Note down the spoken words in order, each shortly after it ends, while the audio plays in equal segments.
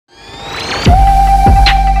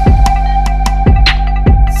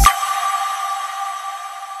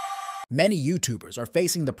Many YouTubers are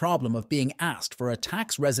facing the problem of being asked for a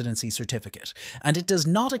tax residency certificate, and it does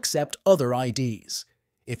not accept other IDs.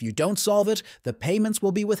 If you don't solve it, the payments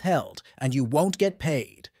will be withheld and you won't get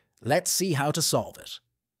paid. Let's see how to solve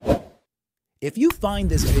it. If you find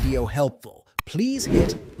this video helpful, please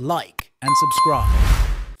hit like and subscribe.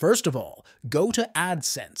 First of all, go to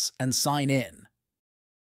Adsense and sign in.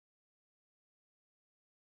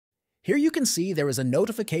 Here you can see there is a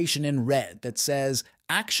notification in red that says,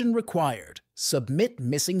 "Action required, submit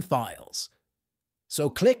missing files." So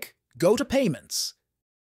click Go to Payments.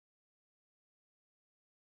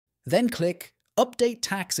 Then click Update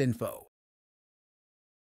Tax Info.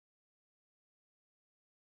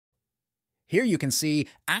 Here you can see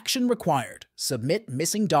Action required, submit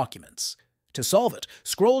missing documents. To solve it,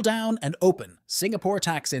 scroll down and open Singapore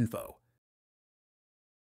Tax Info.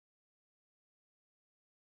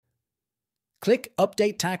 Click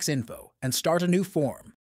Update Tax Info and start a new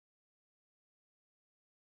form.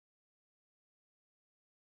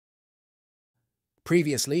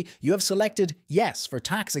 Previously, you have selected Yes for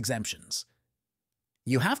tax exemptions.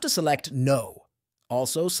 You have to select No.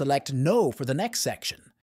 Also, select No for the next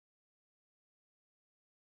section.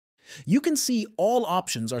 You can see all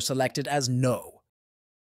options are selected as No.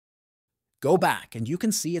 Go back and you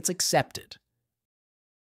can see it's accepted.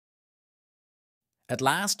 At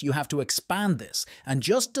last, you have to expand this and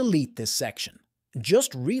just delete this section.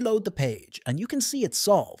 Just reload the page and you can see it's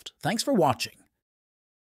solved. Thanks for watching.